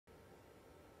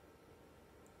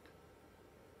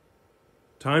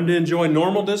Time to enjoy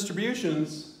normal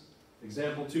distributions.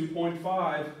 Example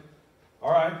 2.5.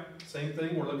 All right, same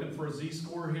thing. We're looking for a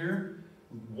z-score here.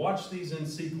 Watch these in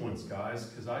sequence, guys,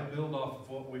 because I build off of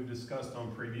what we've discussed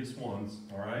on previous ones.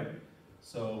 All right.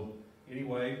 So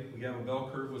anyway, we have a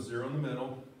bell curve with 0 in the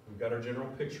middle. We've got our general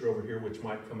picture over here, which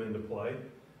might come into play.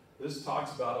 This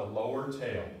talks about a lower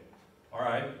tail. All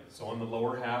right. So on the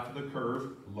lower half of the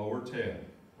curve, lower tail.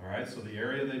 All right. So the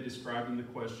area they described in the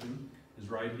question is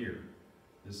right here.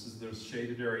 This is the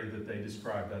shaded area that they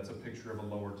described. That's a picture of a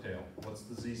lower tail. What's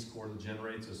the z-score that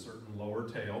generates a certain lower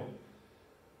tail?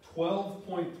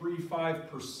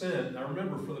 12.35%. Now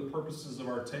remember, for the purposes of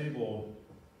our table,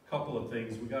 a couple of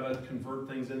things. We got to convert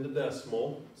things into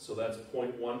decimal. So that's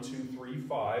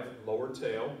 0.1235, lower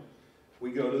tail. We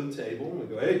go to the table and we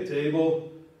go, hey, table,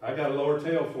 I got a lower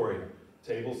tail for you.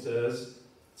 Table says,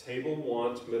 table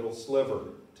want middle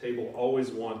sliver. Table always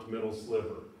want middle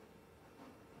sliver.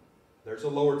 There's a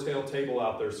lower tail table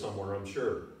out there somewhere, I'm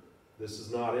sure. This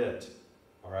is not it,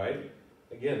 all right?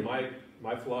 Again, my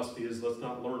philosophy is let's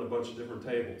not learn a bunch of different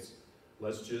tables.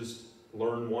 Let's just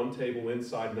learn one table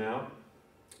inside and out,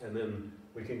 and then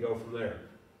we can go from there.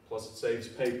 Plus it saves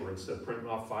paper instead of printing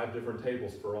off 5 different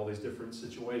tables for all these different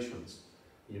situations.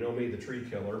 You know me, the tree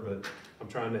killer, but I'm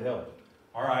trying to help.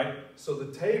 All right, so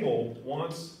the table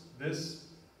wants this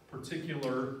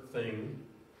particular thing,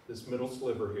 this middle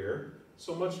sliver here.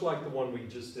 So much like the one we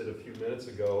just did a few minutes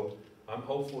ago, I'm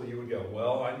hopeful you would go,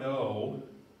 well, I know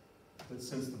that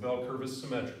since the bell curve is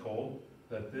symmetrical,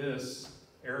 that this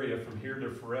area from here to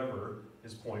forever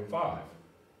is 0.5,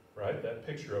 right? That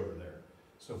picture over there.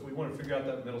 So if we want to figure out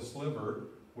that middle sliver,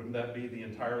 wouldn't that be the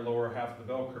entire lower half of the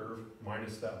bell curve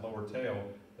minus that lower tail?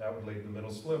 That would leave the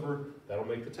middle sliver. That'll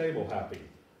make the table happy.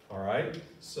 All right?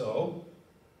 So,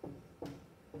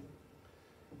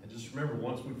 and just remember,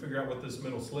 once we figure out what this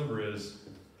middle sliver is,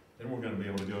 then we're going to be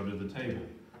able to go to the table.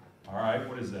 All right,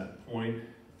 what is that?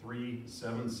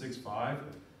 0.3765. I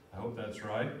hope that's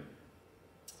right.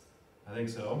 I think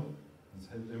so. It's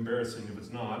embarrassing if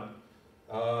it's not.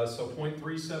 So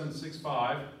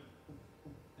 0.3765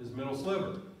 is middle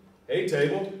sliver. Hey,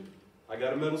 table, I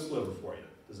got a middle sliver for you.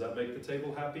 Does that make the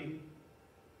table happy?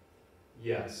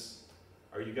 Yes.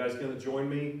 Are you guys going to join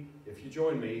me? If you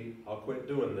join me, I'll quit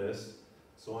doing this.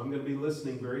 So I'm going to be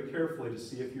listening very carefully to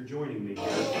see if you're joining me here.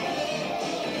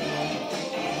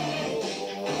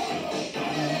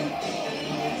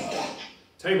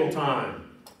 Table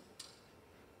time.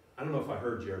 I don't know if I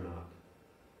heard you or not.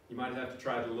 You might have to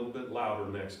try it a little bit louder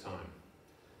next time.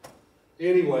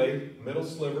 Anyway, middle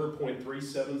sliver,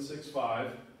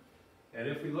 0.3765. And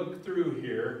if we look through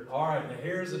here, all right, now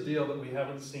here's a deal that we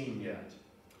haven't seen yet.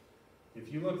 If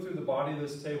you look through the body of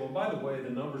this table, by the way, the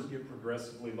numbers get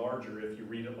progressively larger if you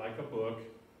read it like a book,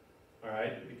 all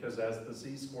right? Because as the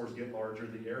z-scores get larger,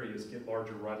 the areas get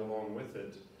larger right along with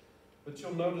it. But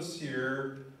you'll notice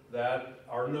here that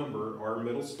our number, our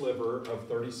middle sliver of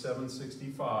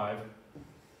 3765,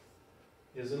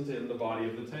 isn't in the body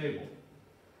of the table,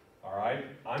 all right?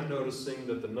 I'm noticing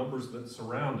that the numbers that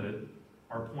surround it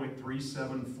are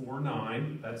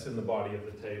 0.3749, that's in the body of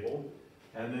the table,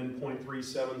 and then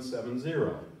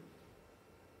 0.3770.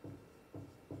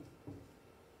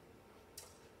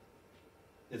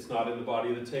 It's not in the body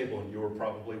of the table, and you were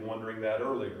probably wondering that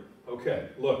earlier. Okay,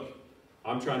 look,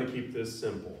 I'm trying to keep this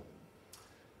simple.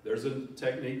 There's a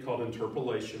technique called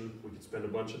interpolation. We could spend a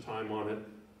bunch of time on it.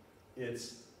 I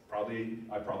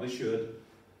probably should,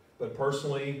 but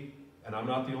personally, and I'm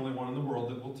not the only one in the world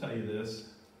that will tell you this,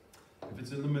 if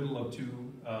it's in the middle of 2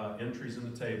 entries in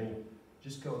the table,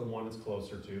 just go to the one that's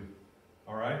closer to.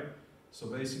 All right? So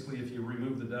basically, if you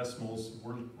remove the decimals,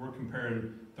 we're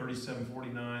comparing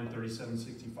 3749,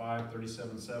 3765,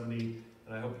 3770,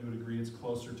 and I hope you would agree it's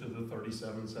closer to the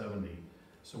 3770.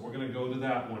 So we're going to go to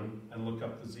that one and look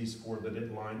up the z-score that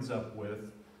it lines up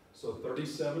with. So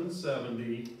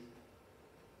 3770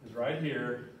 is right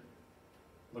here.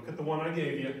 Look at the one I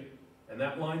gave you, and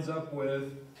that lines up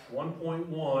with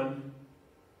 1.16.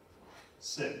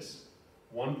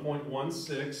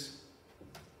 1.16.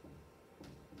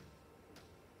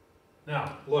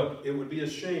 Now, look, it would be a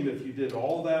shame if you did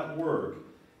all that work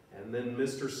and then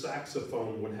Mr.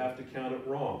 Saxophone would have to count it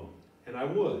wrong. And I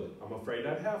would. I'm afraid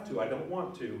I'd have to. I don't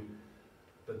want to.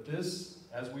 But this,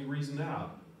 as we reason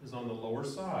out, is on the lower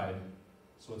side,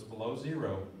 so it's below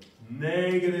 0.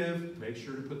 Negative, make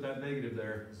sure to put that negative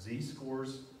there.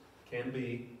 Z-scores can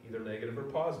be either negative or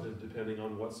positive depending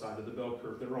on what side of the bell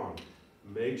curve they're on.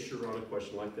 Make sure on a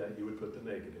question like that you would put the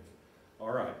negative.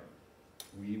 All right,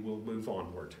 we will move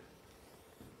onward.